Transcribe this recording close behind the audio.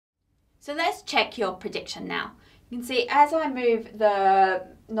So let's check your prediction now. You can see as I move the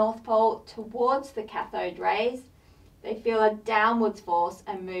North Pole towards the cathode rays, they feel a downwards force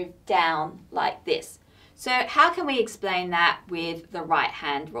and move down like this. So how can we explain that with the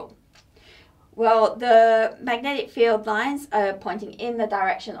right-hand rule? Well, the magnetic field lines are pointing in the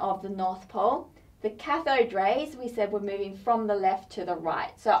direction of the North Pole. The cathode rays, we said, were moving from the left to the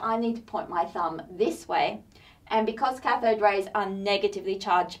right. So I need to point my thumb this way. And because cathode rays are negatively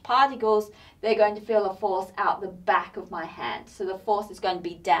charged particles, they're going to feel a force out the back of my hand. So the force is going to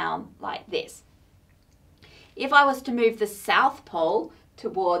be down like this. If I was to move the South Pole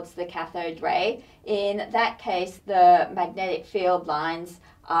towards the cathode ray, in that case, the magnetic field lines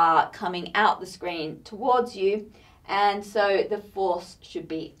are coming out the screen towards you, and so the force should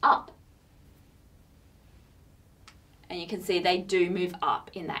be up. And you can see they do move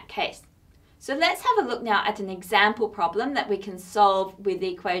up in that case. So let's have a look now at an example problem that we can solve with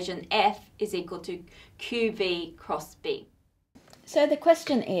the equation F is equal to QV cross B. So the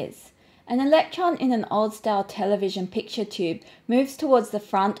question is, an electron in an old-style television picture tube moves towards the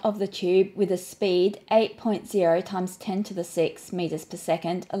front of the tube with a speed 8.0 times 10 to the 6 meters per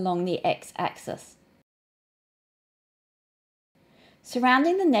second along the x-axis.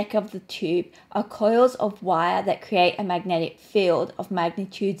 Surrounding the neck of the tube are coils of wire that create a magnetic field of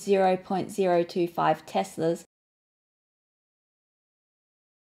magnitude 0.025 teslas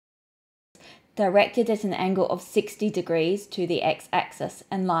directed at an angle of 60 degrees to the x-axis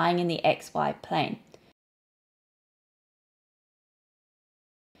and lying in the xy plane.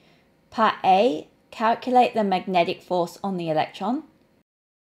 Part A, calculate the magnetic force on the electron.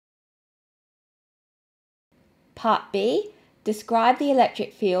 Part B, describe the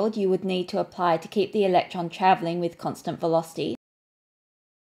electric field you would need to apply to keep the electron travelling with constant velocity.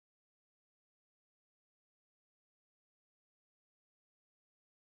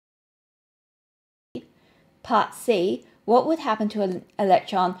 Part C, what would happen to an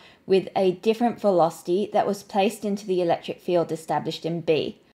electron with a different velocity that was placed into the electric field established in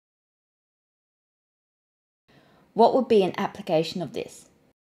B? What would be an application of this?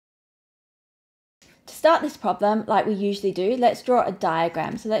 To start this problem, like we usually do, let's draw a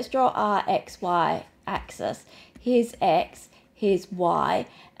diagram. So let's draw our XY axis. Here's X, here's Y,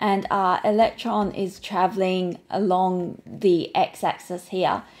 and our electron is traveling along the X-axis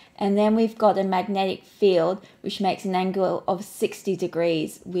here. And then we've got a magnetic field which makes an angle of 60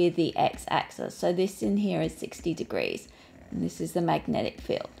 degrees with the X-axis. So this in here is 60 degrees, and this is the magnetic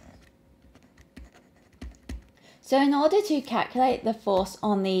field. So in order to calculate the force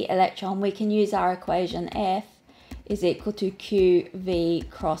on the electron, we can use our equation F is equal to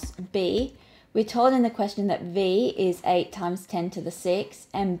QV cross B. We're told in the question that V is 8 times 10 to the 6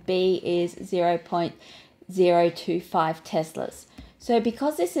 and B is 0.025 teslas. So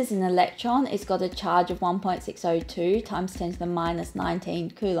because this is an electron, it's got a charge of 1.602 times 10 to the minus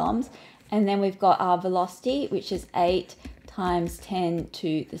 19 coulombs. And then we've got our velocity, which is 8 times 10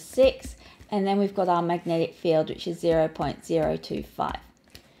 to the 6. And then we've got our magnetic field, which is 0.025.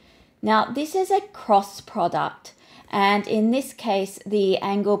 Now, this is a cross product. And in this case, the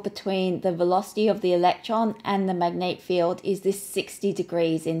angle between the velocity of the electron and the magnetic field is this 60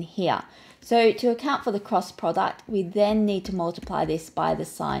 degrees in here. So to account for the cross product, we then need to multiply this by the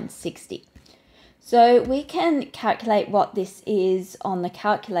sine 60. So we can calculate what this is on the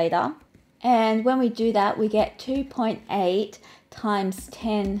calculator. And when we do that, we get 2.8 times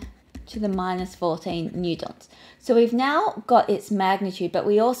 10 to the minus 14 newtons. So we've now got its magnitude, but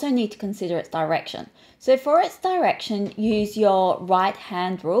we also need to consider its direction. So for its direction, use your right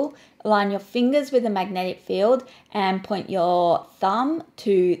hand rule. Align your fingers with the magnetic field and point your thumb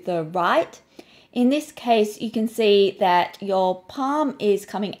to the right. In this case, you can see that your palm is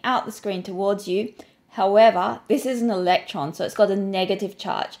coming out the screen towards you. However, this is an electron, so it's got a negative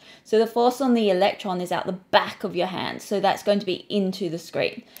charge. So the force on the electron is out the back of your hand, so that's going to be into the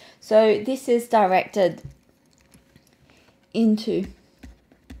screen. So this is directed into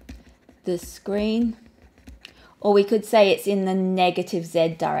the screen, or we could say it's in the negative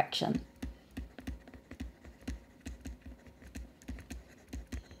Z direction.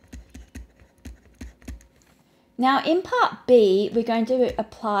 Now in part B, we're going to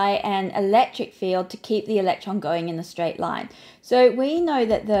apply an electric field to keep the electron going in a straight line. So we know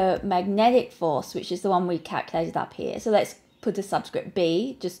that the magnetic force, which is the one we calculated up here, so let's put a subscript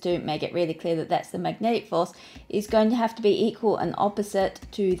B just to make it really clear that that's the magnetic force, is going to have to be equal and opposite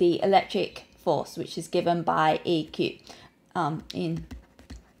to the electric force, which is given by EQ in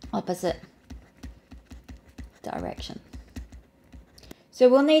opposite direction. So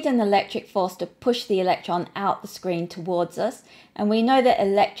we'll need an electric force to push the electron out the screen towards us. And we know that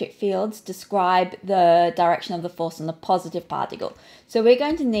electric fields describe the direction of the force on the positive particle. So we're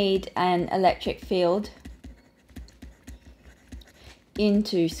going to need an electric field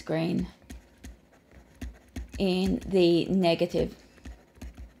into screen in the negative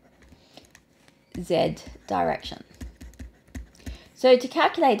Z direction. So to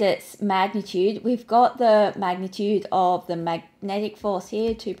calculate its magnitude, we've got the magnitude of the magnetic force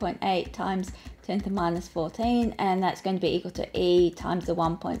here, 2.8 times 10 to the minus 14, and that's going to be equal to E times the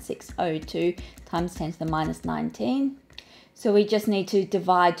 1.602 times 10 to the minus 19. So we just need to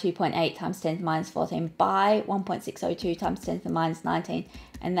divide 2.8 times 10 to the minus 14 by 1.602 times 10 to the minus 19,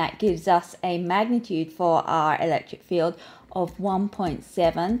 and that gives us a magnitude for our electric field of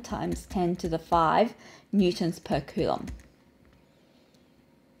 1.7 times 10 to the 5 newtons per coulomb.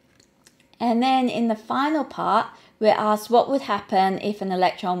 And then in the final part, we're asked what would happen if an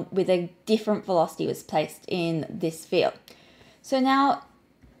electron with a different velocity was placed in this field. So now,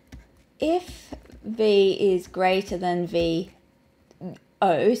 if V is greater than VO,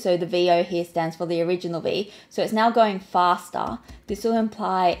 so the VO here stands for the original V, so it's now going faster, this will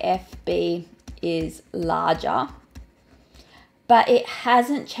imply FB is larger, but it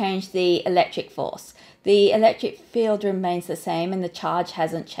hasn't changed the electric force. The electric field remains the same and the charge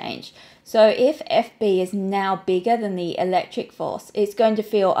hasn't changed. So if FB is now bigger than the electric force, it's going to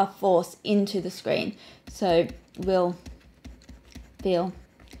feel a force into the screen. So we'll feel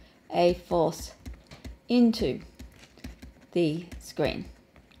a force into the screen.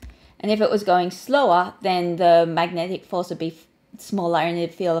 And if it was going slower, then the magnetic force would be smaller and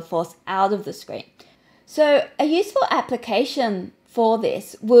it'd feel a force out of the screen. So a useful application for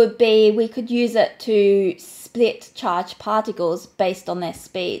this would be we could use it to split charged particles based on their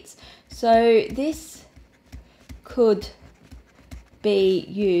speeds. So this could be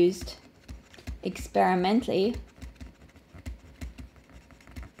used experimentally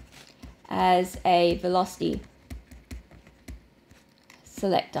as a velocity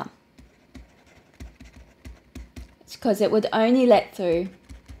selector. It's because it would only let through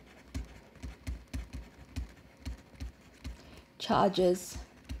charges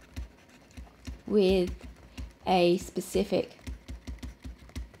with a specific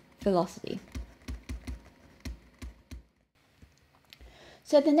velocity.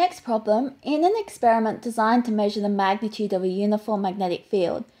 So the next problem, in an experiment designed to measure the magnitude of a uniform magnetic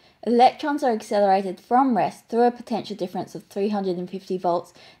field, electrons are accelerated from rest through a potential difference of 350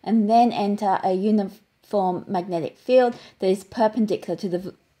 volts and then enter a uniform magnetic field that is perpendicular to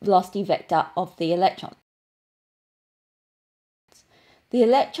the velocity vector of the electron. The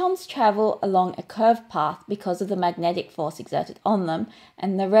electrons travel along a curved path because of the magnetic force exerted on them,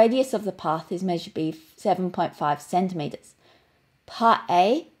 and the radius of the path is measured to be 7.5 centimeters. Part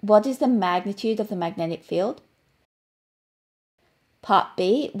A, what is the magnitude of the magnetic field? Part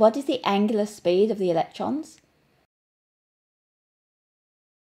B, what is the angular speed of the electrons?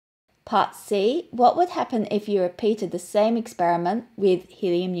 Part C, what would happen if you repeated the same experiment with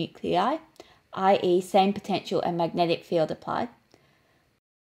helium nuclei, i.e. same potential and magnetic field applied?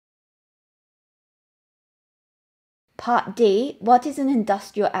 Part D, what is an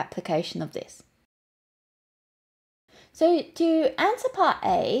industrial application of this? So to answer part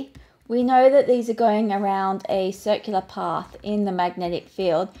A, we know that these are going around a circular path in the magnetic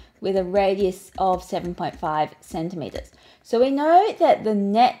field with a radius of 7.5 centimeters. So we know that the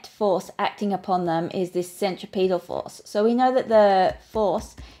net force acting upon them is this centripetal force. So we know that the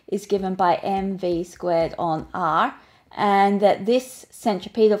force is given by mv squared on r, and that this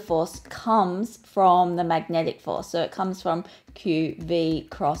centripetal force comes from the magnetic force. So it comes from QV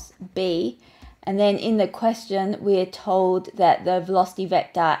cross B. And then in the question, we're told that the velocity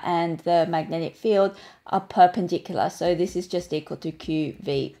vector and the magnetic field are perpendicular. So this is just equal to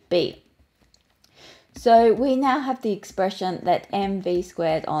QVB. So we now have the expression that mv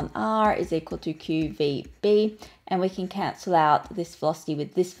squared on r is equal to qvb, and we can cancel out this velocity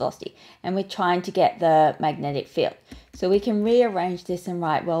with this velocity, and we're trying to get the magnetic field. So we can rearrange this and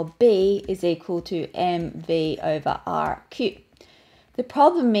write, well, b is equal to mv over rq. The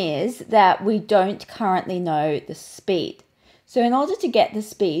problem is that we don't currently know the speed. So in order to get the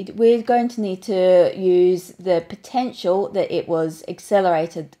speed, we're going to need to use the potential that it was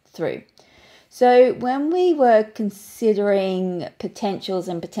accelerated through. So when we were considering potentials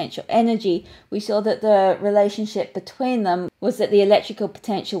and potential energy, we saw that the relationship between them was that the electrical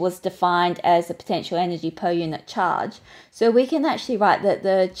potential was defined as the potential energy per unit charge. So we can actually write that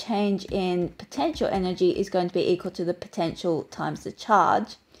the change in potential energy is going to be equal to the potential times the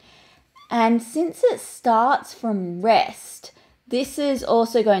charge. And since it starts from rest, This is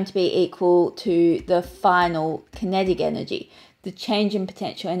also going to be equal to the final kinetic energy. The change in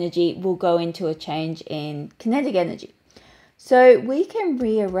potential energy will go into a change in kinetic energy. So we can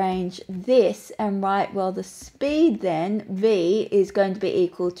rearrange this and write, well, the speed then, v, is going to be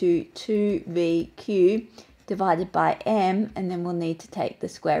equal to 2vq divided by m, and then we'll need to take the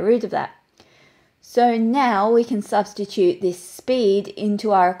square root of that. So now we can substitute this speed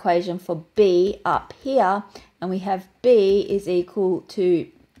into our equation for b up here, and we have b is equal to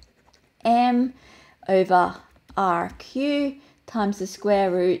m over rq times the square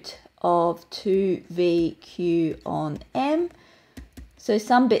root of 2vq on m. So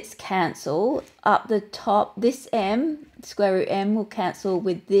some bits cancel. Up the top, this m, square root m, will cancel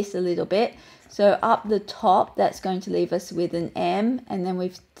with this a little bit. So up the top, that's going to leave us with an m, and then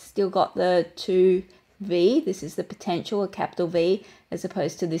we've still got the 2v. This is the potential, a capital V, as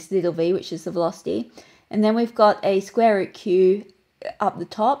opposed to this little v, which is the velocity. And then we've got a square root q up the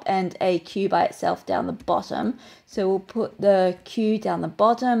top and a q by itself down the bottom. So we'll put the q down the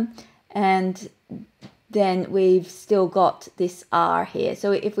bottom, and then we've still got this r here.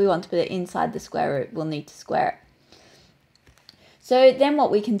 So if we want to put it inside the square root, we'll need to square it. So then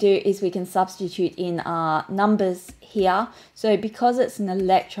what we can do is we can substitute in our numbers here. So because it's an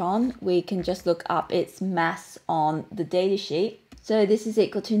electron, we can just look up its mass on the data sheet. So this is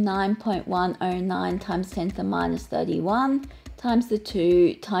equal to 9.109 times 10 to the minus 31 times the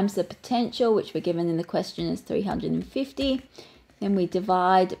 2 times the potential, which we're given in the question is 350. Then we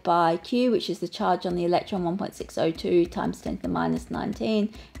divide by q, which is the charge on the electron, 1.602 times 10 to the minus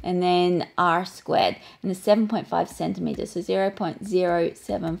 19, and then r squared, and it's 7.5 centimeters, so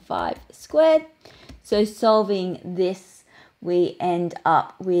 0.075 squared. So solving this, we end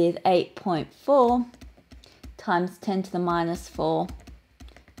up with 8.4 times 10 to the minus 4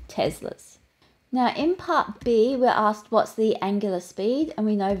 Teslas. Now in part B, we're asked what's the angular speed, and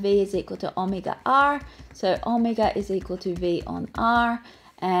we know v is equal to omega r. So omega is equal to v on r,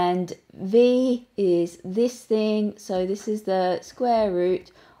 and v is this thing. So this is the square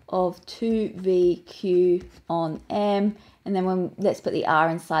root of 2vq on m. And then let's put the r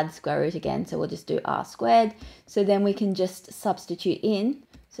inside the square root again. So we'll just do r squared. So then we can just substitute in.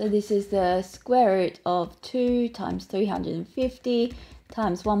 So this is the square root of 2 times 350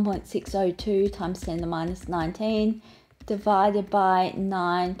 times 1.602 times 10 to the minus 19 divided by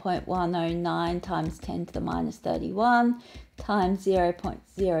 9.109 times 10 to the minus 31 times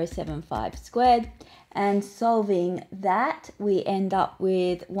 0.075 squared. And solving that, we end up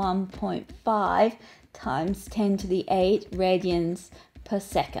with 1.5 times 10 to the 8 radians per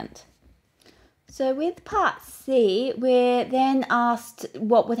second. So with part C, we're then asked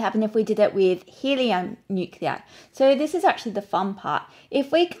what would happen if we did it with helium nuclei. So this is actually the fun part.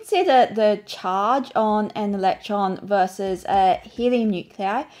 If we consider the charge on an electron versus a helium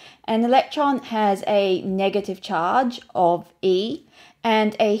nuclei, an electron has a negative charge of E,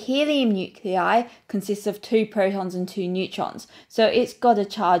 and a helium nuclei consists of 2 protons and 2 neutrons. So it's got a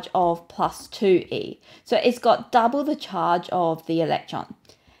charge of plus 2e. So it's got double the charge of the electron.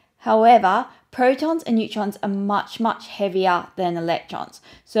 However, protons and neutrons are much, much heavier than electrons.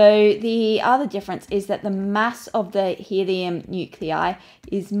 So the other difference is that the mass of the helium nuclei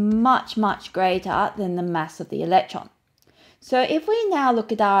is much, much greater than the mass of the electron. So if we now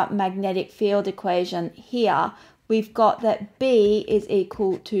look at our magnetic field equation here, we've got that B is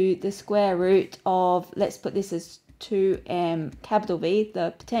equal to the square root of, let's put this as 2m capital V,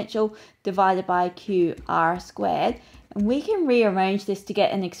 the potential, divided by qr squared. And we can rearrange this to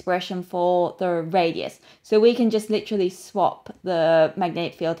get an expression for the radius. So we can just literally swap the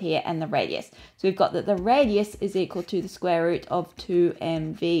magnetic field here and the radius. So we've got that the radius is equal to the square root of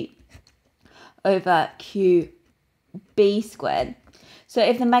 2mv over qb squared. So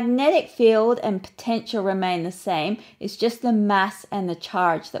if the magnetic field and potential remain the same, it's just the mass and the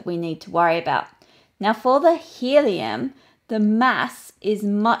charge that we need to worry about. Now for the helium, the mass is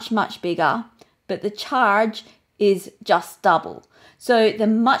much, much bigger, but the charge is just double. So the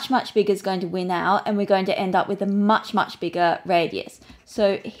much, much bigger is going to win out, and we're going to end up with a much, much bigger radius.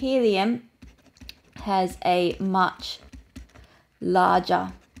 So helium has a much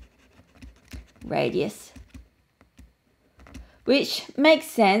larger radius, which makes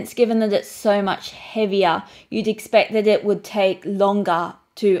sense given that it's so much heavier. You'd expect that it would take longer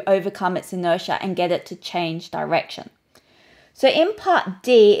to overcome its inertia and get it to change direction. So in part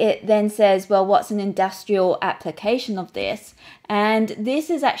D, it then says, well, what's an industrial application of this? And this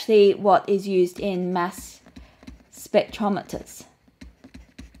is actually what is used in mass spectrometers.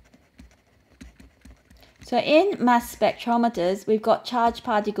 So in mass spectrometers, we've got charged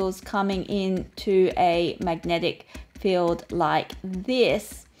particles coming into a magnetic field like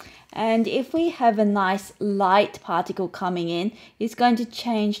this. And if we have a nice light particle coming in, it's going to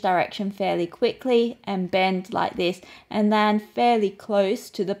change direction fairly quickly and bend like this and land fairly close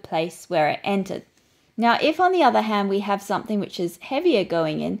to the place where it entered. Now, if on the other hand we have something which is heavier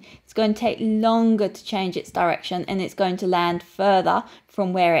going in, it's going to take longer to change its direction and it's going to land further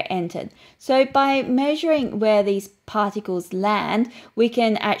from where it entered. So by measuring where these particles land, we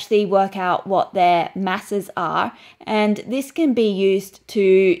can actually work out what their masses are, and this can be used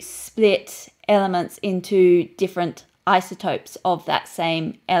to split elements into different isotopes of that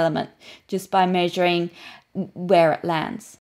same element just by measuring where it lands.